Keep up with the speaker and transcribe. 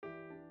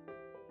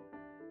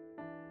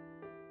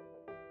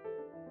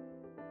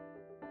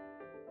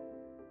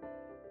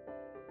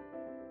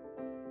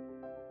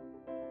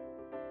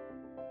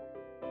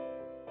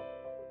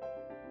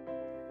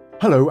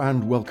Hello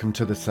and welcome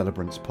to the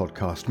Celebrants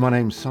podcast. My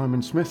name's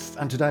Simon Smith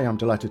and today I'm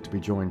delighted to be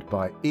joined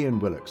by Ian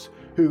Willox,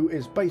 who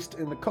is based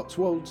in the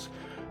Cotswolds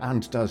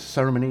and does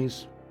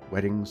ceremonies,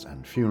 weddings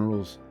and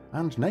funerals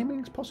and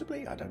namings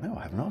possibly, I don't know,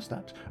 I haven't asked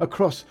that,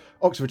 across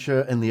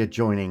Oxfordshire and the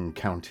adjoining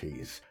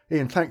counties.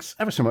 Ian, thanks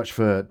ever so much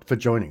for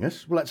joining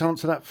us. Well, let's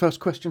answer that first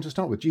question to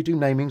start with. Do you do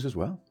namings as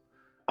well?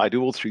 I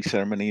do all three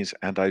ceremonies,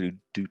 and I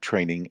do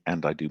training,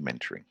 and I do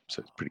mentoring.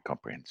 So it's pretty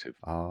comprehensive.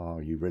 Ah,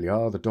 you really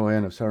are the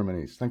doyen of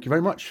ceremonies. Thank you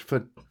very much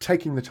for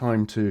taking the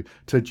time to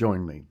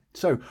join me.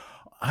 So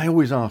I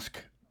always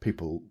ask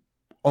people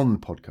on the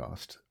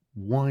podcast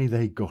why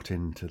they got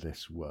into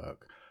this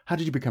work. How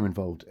did you become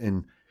involved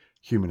in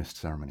humanist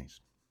ceremonies?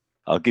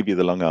 I'll give you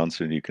the long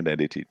answer, and you can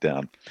edit it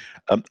down.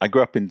 I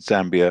grew up in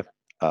Zambia.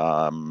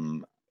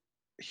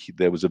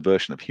 There was a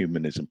version of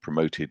humanism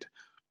promoted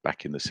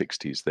back in the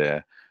 60s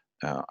there.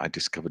 I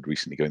discovered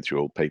recently, going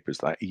through old papers,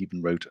 that I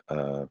even wrote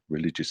a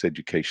religious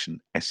education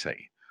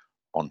essay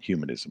on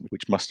humanism,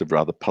 which must have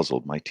rather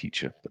puzzled my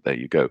teacher, but there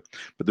you go.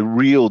 But the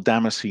real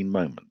Damascene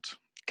moment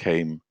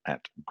came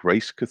at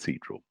Grace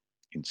Cathedral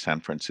in San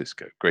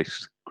Francisco.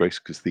 Grace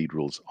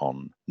Cathedral's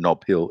on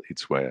Nob Hill.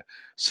 It's where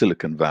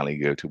Silicon Valley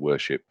go to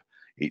worship.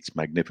 It's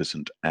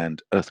magnificent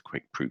and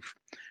earthquake-proof.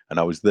 And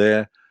I was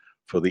there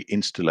for the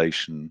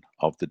installation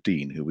of the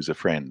dean, who was a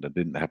friend and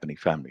didn't have any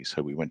family.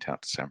 So we went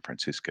out to San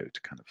Francisco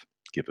to kind of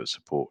give her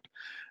support.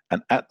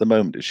 And at the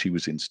moment, as she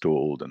was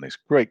installed and this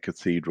great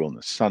cathedral and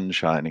the sun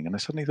shining, and I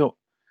suddenly thought,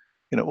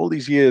 all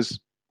these years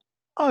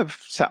I've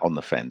sat on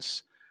the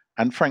fence.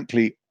 And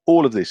frankly,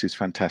 all of this is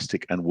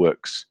fantastic and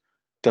works,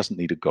 doesn't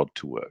need a God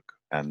to work.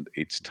 And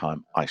it's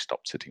time I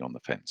stopped sitting on the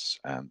fence.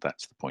 And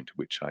that's the point at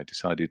which I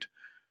decided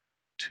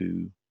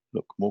to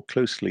look more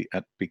closely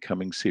at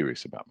becoming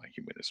serious about my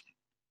humanism,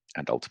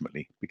 and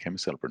ultimately became a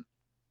celebrant.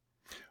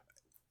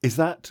 Is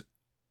that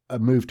a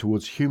move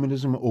towards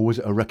humanism or was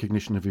it a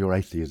recognition of your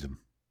atheism?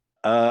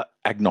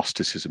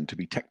 Agnosticism, to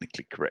be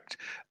technically correct.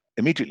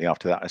 Immediately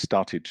after that, I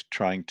started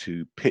trying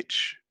to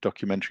pitch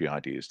documentary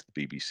ideas to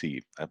the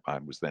BBC. I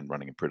was then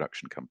running a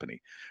production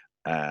company,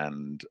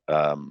 and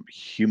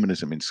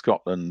humanism in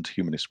Scotland,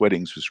 humanist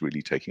weddings, was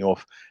really taking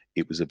off.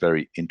 It was a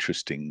very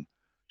interesting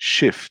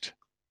shift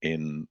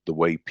in the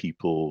way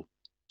people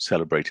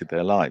celebrated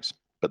their lives,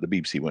 but the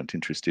BBC weren't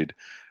interested.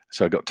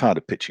 So I got tired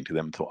of pitching to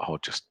them and thought, oh,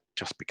 just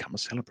become a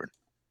celebrant.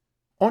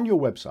 On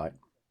your website,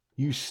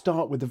 you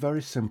start with a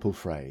very simple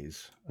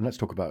phrase, and let's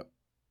talk about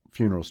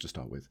funerals to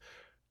start with.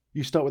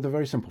 You start with a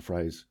very simple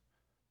phrase: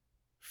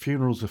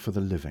 funerals are for the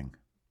living.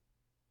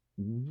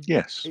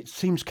 Yes. It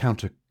seems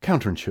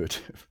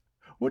counterintuitive.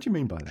 What do you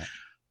mean by that?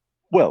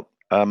 Well,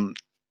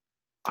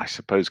 I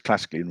suppose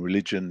classically in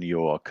religion,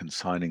 you're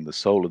consigning the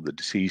soul of the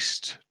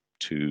deceased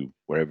to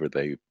wherever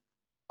they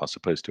are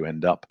supposed to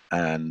end up.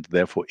 And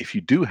therefore, if you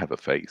do have a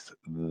faith,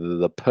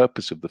 the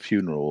purpose of the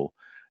funeral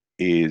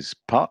is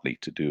partly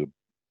to do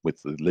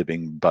with the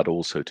living, but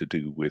also to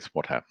do with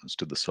what happens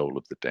to the soul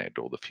of the dead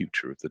or the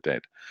future of the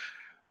dead.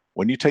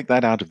 When you take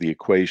that out of the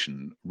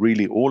equation,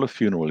 really all a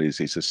funeral is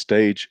a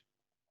stage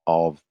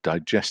of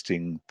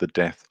digesting the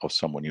death of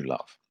someone you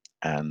love.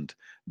 And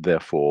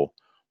therefore,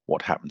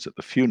 what happens at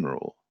the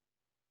funeral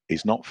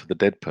is not for the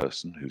dead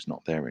person who's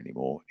not there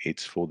anymore,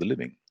 it's for the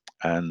living.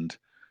 And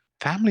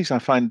families, I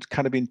find,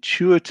 kind of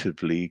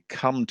intuitively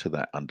come to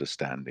that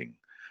understanding,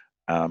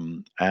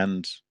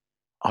 and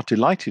are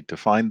delighted to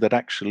find that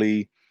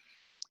actually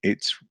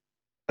it's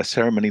a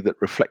ceremony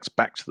that reflects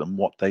back to them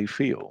what they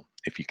feel,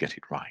 if you get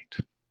it right.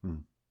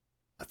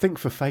 I think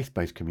for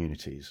faith-based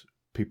communities,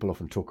 people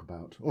often talk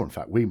about, or in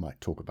fact we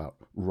might talk about,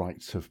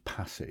 rites of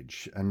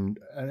passage. And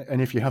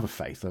if you have a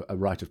faith, a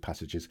rite of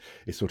passage is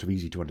sort of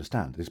easy to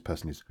understand. This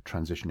person is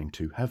transitioning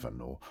to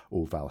heaven or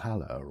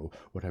Valhalla or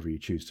whatever you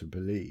choose to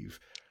believe.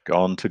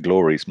 Gone to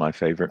Glory is my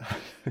favorite.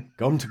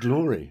 Gone to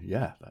Glory,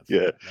 yeah.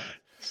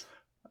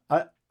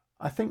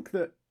 I think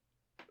that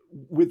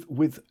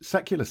with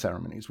secular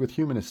ceremonies, with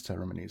humanist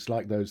ceremonies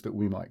like those that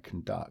we might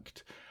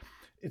conduct,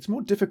 it's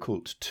more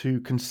difficult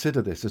to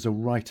consider this as a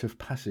rite of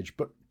passage.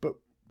 But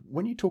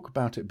when you talk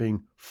about it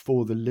being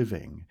for the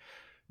living,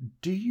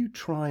 do you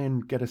try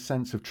and get a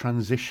sense of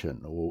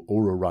transition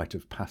or a rite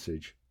of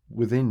passage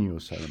within your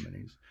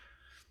ceremonies?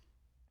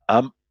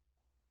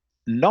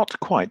 Not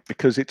quite,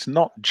 because it's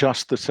not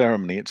just the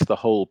ceremony, it's the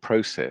whole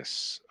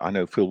process. I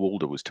know Phil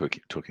Walder was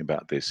talking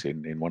about this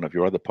in one of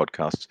your other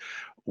podcasts,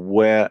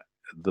 where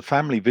the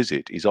family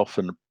visit is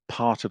often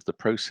part of the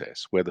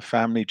process, where the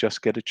family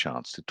just get a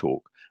chance to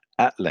talk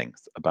at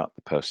length about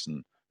the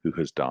person who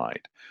has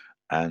died.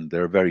 And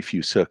there are very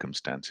few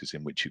circumstances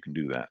in which you can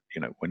do that.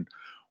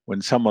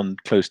 When someone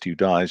close to you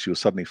dies, you'll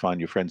suddenly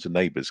find your friends and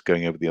neighbors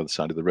going over the other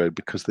side of the road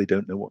because they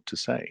don't know what to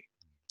say.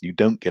 You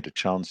don't get a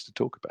chance to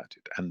talk about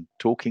it, and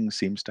talking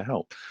seems to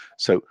help.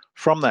 So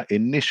from that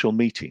initial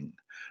meeting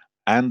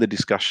and the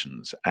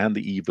discussions and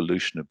the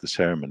evolution of the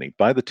ceremony,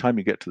 by the time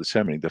you get to the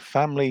ceremony, the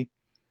family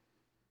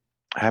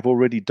have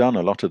already done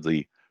a lot of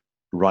the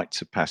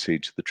rites of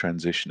passage, the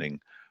transitioning.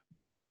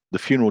 The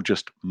funeral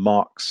just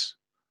marks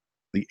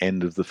the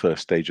end of the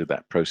first stage of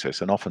that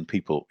process. And often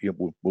people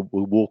will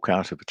walk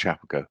out of a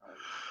chapel and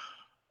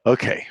go,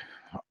 okay,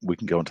 we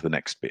can go on to the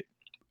next bit.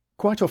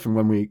 Quite often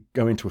when we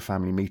go into a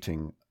family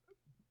meeting,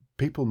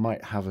 people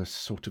might have a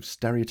sort of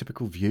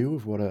stereotypical view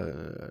of what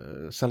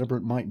a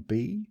celebrant might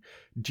be.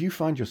 Do you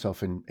find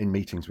yourself in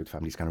meetings with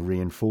families kind of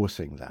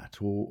reinforcing that,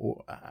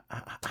 or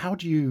how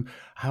do you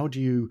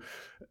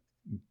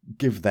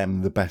give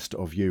them the best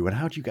of you, and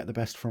how do you get the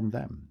best from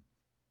them?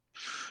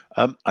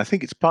 I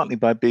think it's partly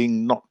by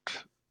being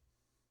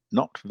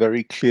not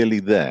very clearly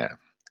there.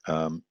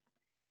 Um,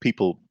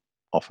 People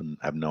often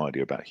have no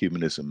idea about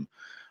humanism.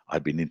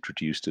 I've been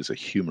introduced as a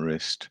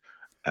humorist,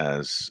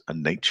 as a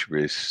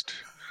naturist.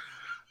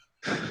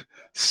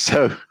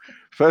 So,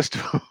 first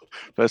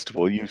of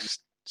all, you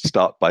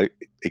start by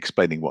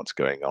explaining what's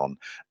going on,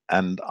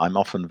 and I'm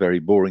often very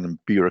boring and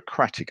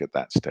bureaucratic at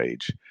that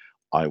stage.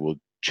 I will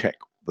check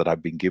that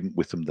I've been given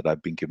with them that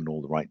I've been given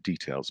all the right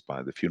details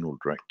by the funeral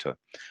director,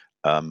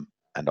 and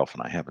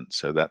often I haven't.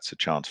 So that's a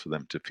chance for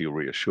them to feel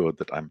reassured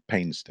that I'm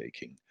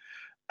painstaking.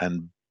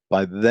 And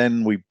by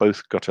then, we've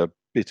both got a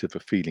bit of a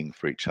feeling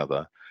for each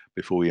other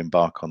before we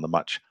embark on the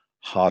much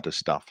harder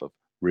stuff of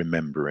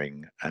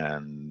remembering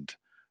and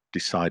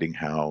deciding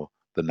how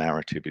the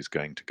narrative is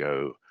going to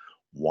go,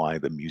 why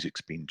the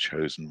music's been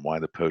chosen, why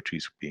the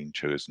poetry's being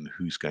chosen,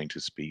 who's going to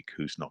speak,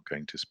 who's not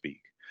going to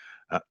speak,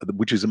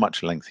 which is a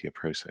much lengthier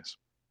process.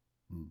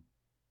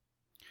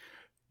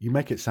 You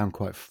make it sound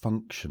quite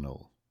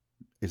functional.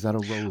 Is that a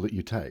role that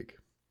you take?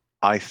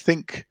 I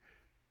think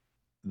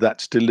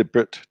that's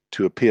deliberate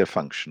to appear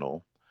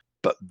functional.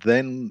 But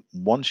then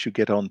once you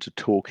get on to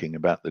talking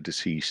about the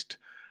deceased,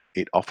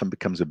 it often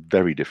becomes a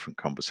very different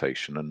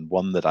conversation, and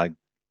one that I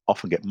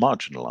often get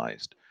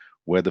marginalized,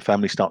 where the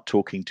family start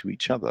talking to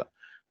each other.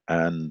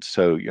 And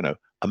so,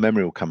 a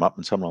memory will come up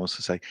and someone wants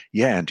to say,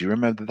 yeah, and do you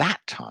remember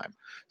that time?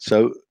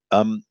 So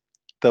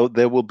though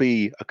there will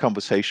be a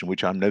conversation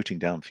which I'm noting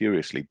down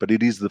furiously, but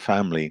it is the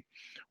family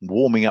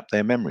warming up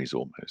their memories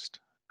almost,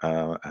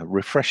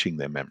 refreshing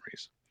their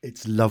memories.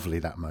 It's lovely,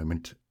 that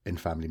moment in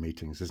family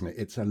meetings, isn't it?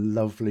 It's a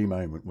lovely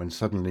moment when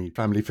suddenly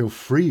family feel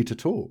free to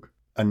talk,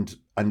 and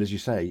as you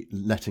say,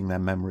 letting their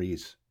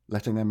memories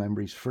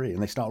free,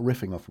 and they start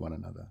riffing off one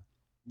another.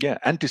 Yeah,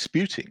 and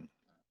disputing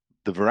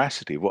the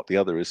veracity of what the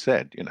other has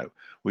said.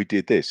 We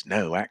did this.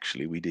 No,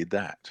 actually, we did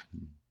that.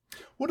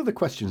 What are the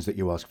questions that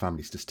you ask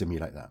families to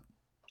stimulate that?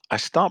 I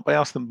start by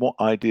asking them what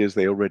ideas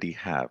they already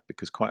have,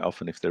 because quite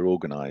often, if they're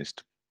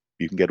organized,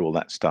 you can get all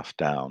that stuff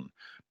down.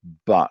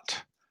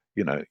 But,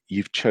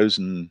 you've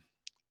chosen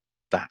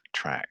that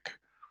track.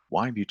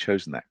 Why have you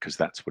chosen that? Because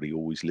that's what he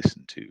always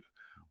listened to.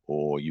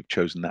 Or you've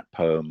chosen that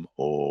poem,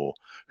 or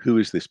who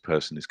is this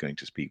person is going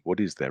to speak? What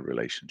is their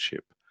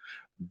relationship?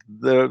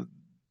 The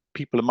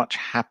people are much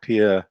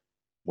happier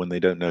when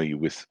they don't know you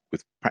with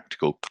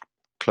practical,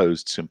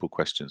 closed, simple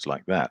questions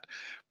like that.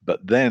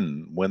 But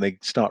then when they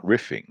start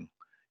riffing,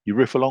 you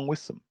riff along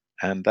with them,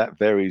 and that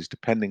varies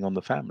depending on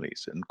the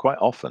families. And quite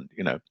often,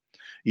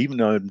 even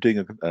though I'm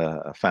doing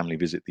a family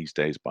visit these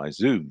days by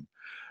Zoom,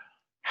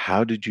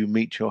 how did you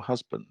meet your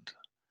husband?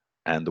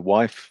 And the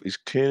wife is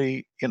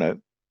clearly,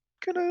 gonna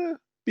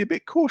be a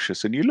bit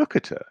cautious, and you look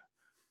at her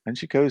and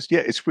she goes, yeah,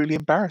 it's really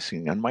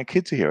embarrassing. And my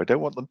kids are here. I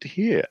don't want them to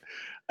hear.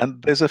 And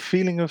there's a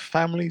feeling of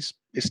families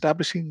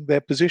establishing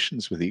their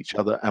positions with each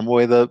other and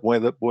where the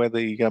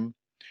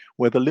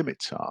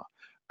limits are.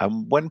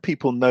 And when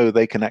people know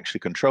they can actually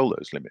control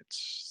those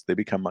limits, they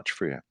become much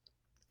freer.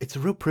 It's a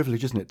real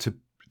privilege, isn't it,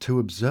 to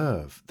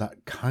observe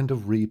that kind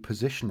of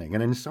repositioning.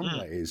 And in some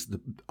Mm, ways,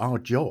 our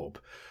job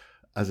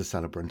as a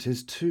celebrant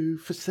is to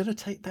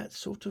facilitate that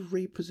sort of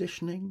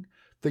repositioning.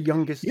 The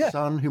youngest yeah.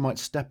 son who might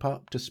step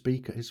up to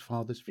speak at his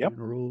father's Yep.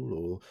 funeral,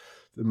 or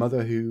the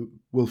mother who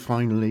will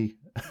finally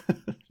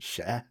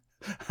share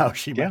how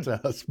she Yeah. met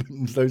her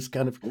husband, those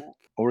kind of.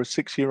 Or a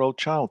 6-year-old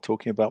child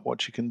talking about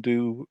what she can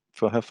do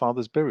for her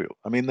father's burial.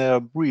 I mean, there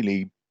are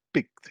really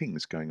big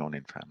things going on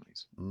in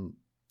families. Mm.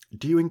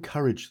 Do you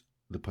encourage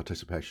the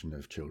participation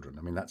of children?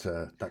 I mean,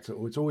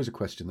 it's always a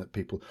question that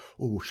people,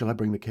 oh, shall I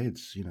bring the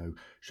kids?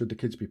 Should the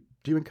kids be?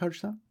 Do you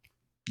encourage that?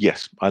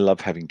 Yes, I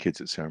love having kids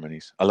at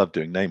ceremonies. I love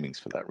doing namings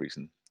for that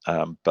reason.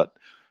 But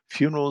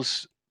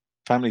funerals,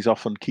 families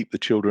often keep the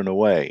children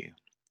away.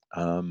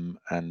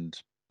 And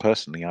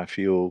personally, I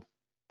feel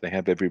they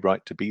have every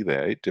right to be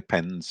there. It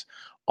depends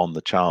on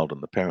the child,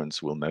 and the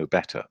parents will know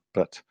better.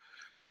 But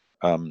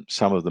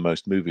some of the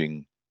most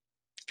moving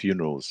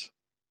funerals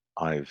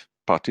I've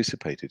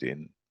participated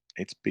in,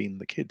 it's been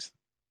the kids,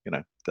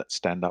 that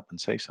stand up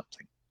and say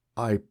something.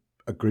 I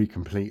agree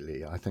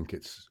completely. I think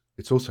it's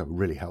also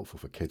really helpful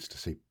for kids to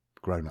see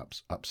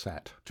grown-ups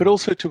upset But too.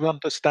 also to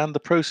understand the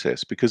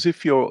process, because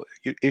if your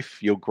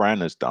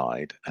gran has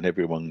died and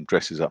everyone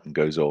dresses up and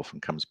goes off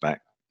and comes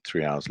back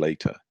 3 hours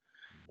later,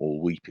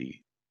 all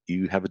weepy,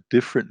 you have a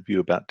different view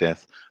about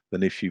death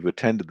than if you've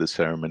attended the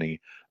ceremony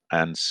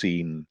and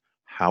seen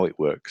how it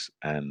works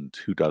and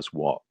who does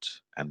what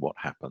and what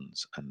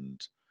happens.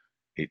 And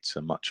it's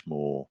a much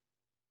more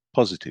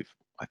positive,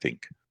 I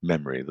think,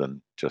 memory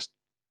than just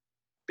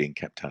being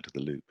kept out of the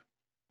loop.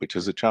 which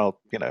as a child,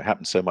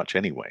 happened so much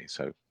anyway.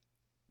 So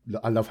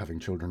I love having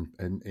children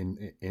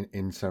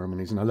in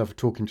ceremonies, and I love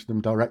talking to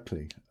them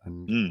directly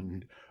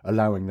and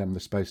allowing them the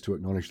space to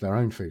acknowledge their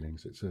own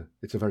feelings. It's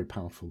a very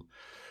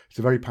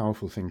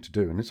powerful thing to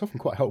do, and it's often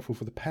quite helpful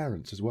for the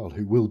parents as well,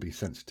 who will be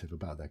sensitive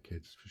about their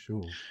kids for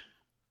sure.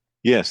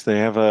 yes, they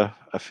have a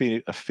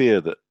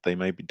fear that they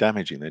may be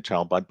damaging their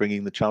child by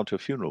bringing the child to a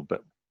funeral.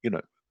 But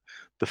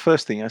the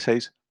first thing I say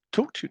is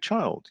talk to your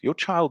child. Your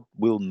child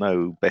will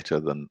know better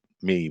than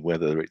me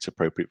whether it's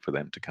appropriate for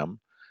them to come.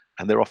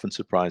 And they're often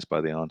surprised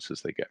by the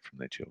answers they get from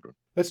their children.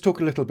 Let's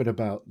talk a little bit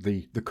about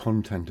the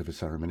content of a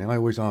ceremony. I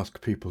always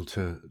ask people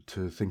to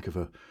think of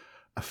a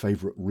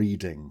favourite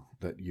reading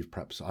that you've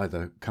perhaps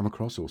either come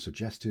across or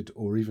suggested,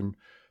 or even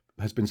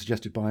has been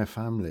suggested by a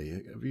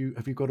family.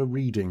 Have you got a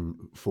reading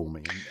for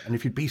me? And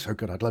if you'd be so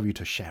good, I'd love you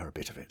to share a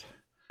bit of it.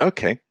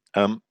 Okay.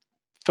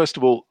 First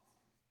of all,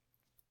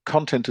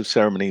 content of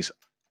ceremonies,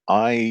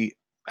 I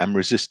am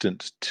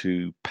resistant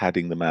to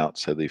padding them out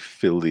so they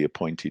fill the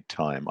appointed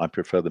time. I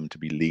prefer them to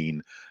be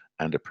lean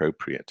and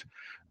appropriate.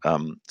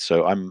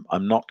 So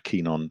I'm not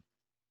keen on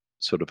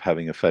sort of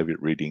having a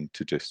favorite reading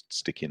to just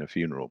stick in a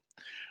funeral.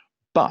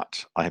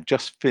 But I have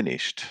just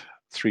finished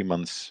 3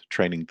 months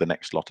training the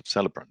next lot of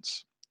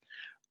celebrants.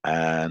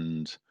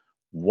 And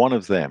one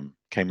of them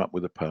came up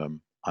with a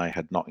poem I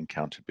had not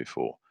encountered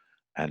before.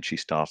 And she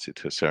started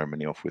her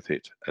ceremony off with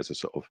it as a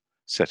sort of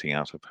setting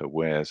out of her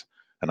wares.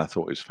 And I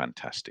thought it was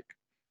fantastic.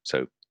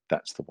 So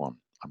that's the one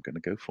I'm going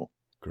to go for.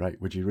 Great.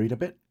 Would you read a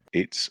bit?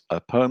 It's a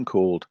poem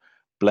called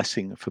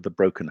Blessing for the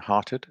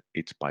Broken-Hearted.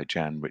 It's by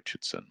Jan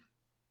Richardson.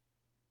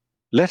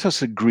 Let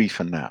us agree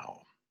for now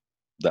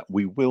that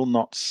we will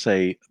not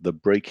say the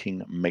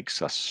breaking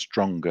makes us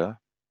stronger,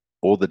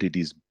 or that it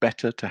is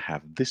better to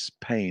have this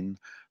pain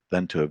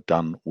than to have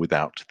done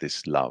without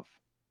this love.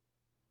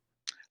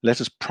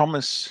 Let us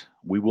promise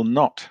we will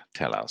not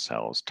tell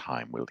ourselves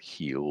time will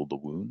heal the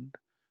wound,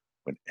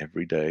 when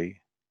every day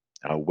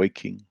our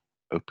waking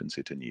opens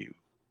it anew.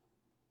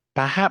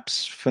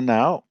 Perhaps for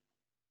now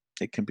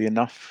it can be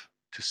enough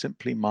to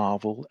simply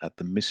marvel at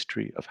the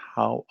mystery of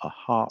how a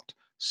heart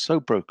so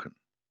broken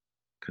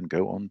can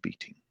go on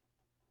beating,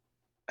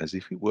 as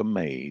if it were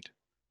made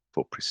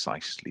for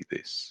precisely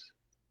this.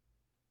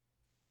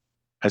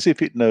 As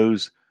if it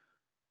knows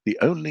the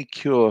only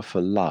cure for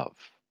love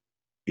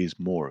is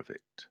more of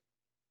it.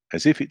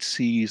 As if it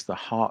sees the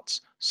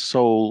heart's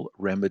sole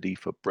remedy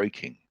for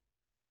breaking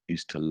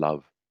is to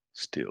love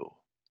still.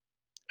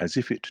 As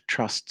if it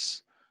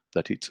trusts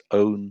that its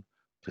own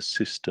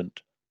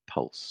persistent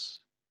pulse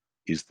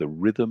is the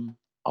rhythm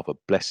of a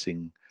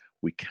blessing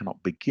we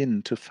cannot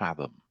begin to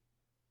fathom,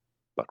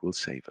 but will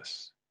save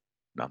us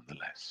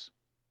nonetheless.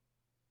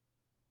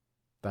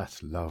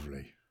 That's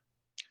lovely.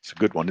 It's a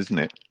good one, isn't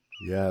it?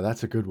 Yeah,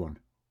 that's a good one.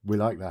 We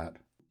like that.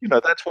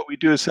 That's what we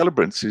do as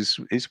celebrants is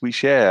we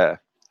share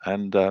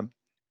and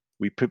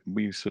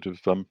we sort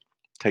of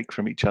take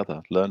from each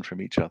other, learn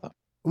from each other.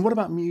 And what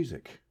about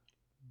music?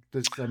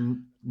 There's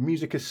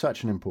music is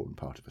such an important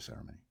part of a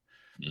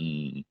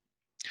ceremony.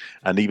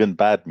 And even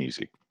bad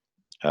music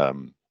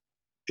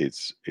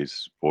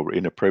is or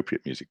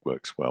inappropriate music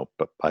works well.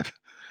 But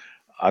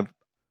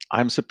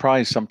I'm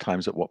surprised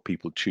sometimes at what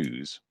people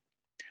choose.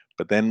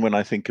 But then when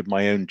I think of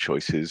my own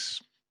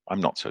choices, I'm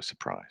not so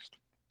surprised.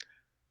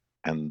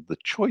 And the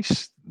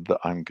choice that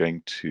I'm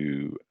going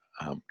to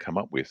come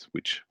up with,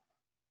 which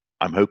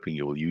I'm hoping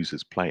you'll use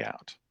as play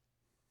out,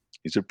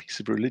 is a piece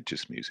of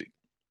religious music.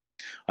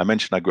 I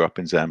mentioned I grew up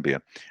in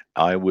Zambia.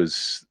 I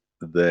was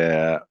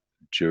there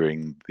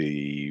during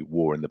the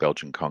war in the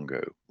Belgian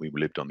Congo. We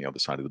lived on the other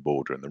side of the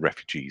border, and the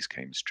refugees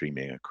came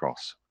streaming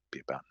across,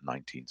 about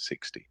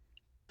 1960.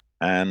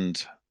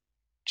 And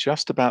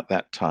just about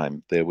that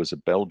time, there was a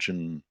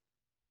Belgian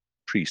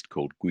priest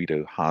called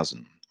Guido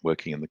Hazen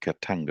working in the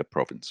Katanga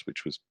province,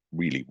 which was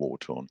really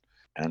war-torn.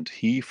 And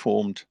he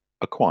formed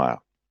a choir,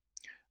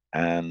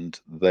 and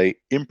they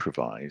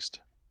improvised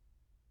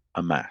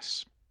a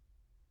mass.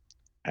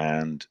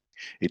 And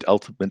it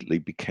ultimately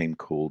became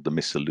called the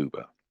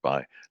Missaluba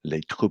by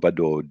Les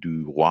Troubadours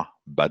du Roi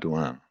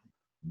Baudouin.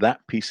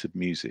 That piece of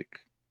music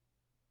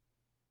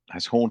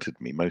has haunted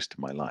me most of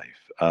my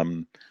life.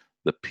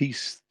 The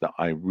piece that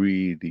I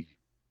really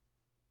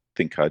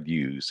think I'd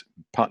use,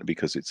 partly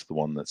because it's the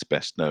one that's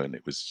best known,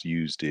 it was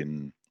used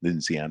in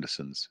Lindsay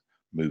Anderson's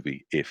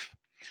movie If,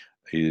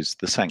 is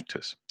the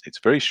Sanctus. It's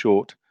very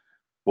short,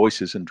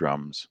 voices and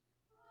drums,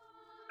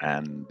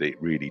 and it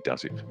really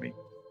does it for me.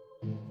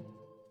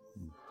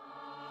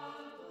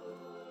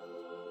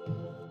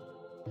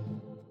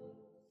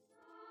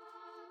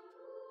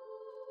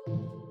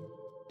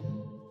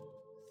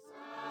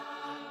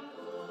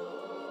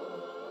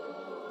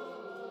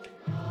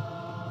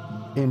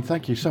 Ian,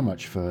 thank you so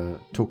much for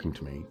talking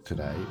to me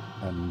today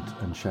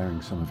and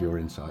sharing some of your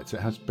insights. It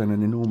has been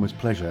an enormous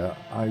pleasure.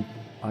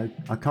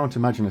 I can't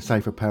imagine a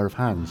safer pair of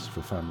hands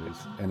for families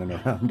in and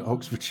around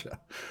Oxfordshire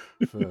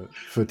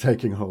for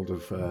taking hold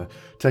of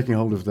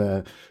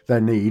their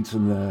needs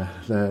and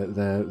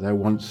their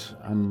wants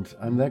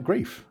and their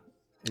grief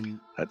in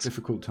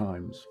difficult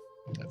times.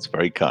 That's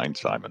very kind,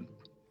 Simon.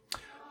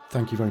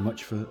 Thank you very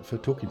much for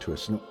talking to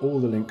us. And all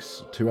the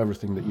links to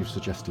everything that you've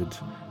suggested,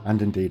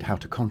 and indeed how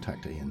to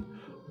contact Ian,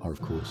 are,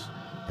 of course,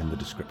 in the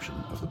description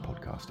of the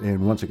podcast.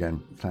 Ian, once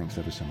again, thanks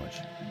ever so much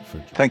for...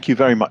 Thank you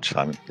very much,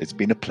 Simon. It's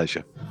been a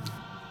pleasure.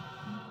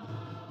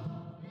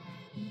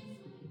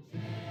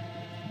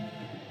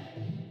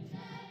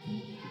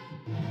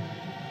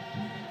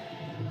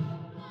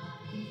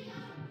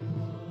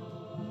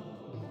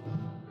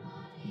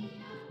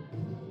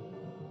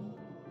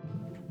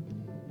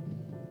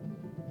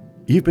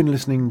 You've been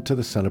listening to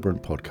the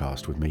Celebrant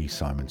podcast with me,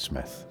 Simon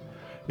Smith.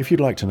 If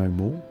you'd like to know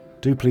more,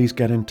 do please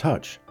get in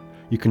touch.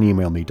 You can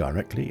email me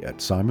directly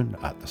at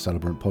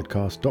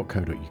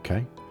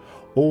simon@thecelebrantpodcast.co.uk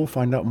or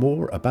find out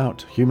more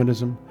about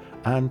humanism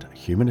and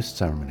humanist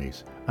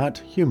ceremonies at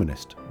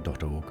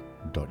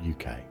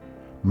humanist.org.uk.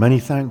 Many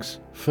thanks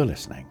for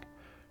listening.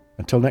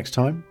 Until next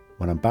time,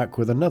 when I'm back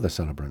with another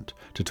celebrant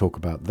to talk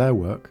about their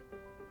work,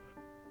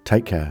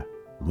 take care,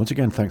 and once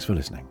again, thanks for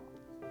listening.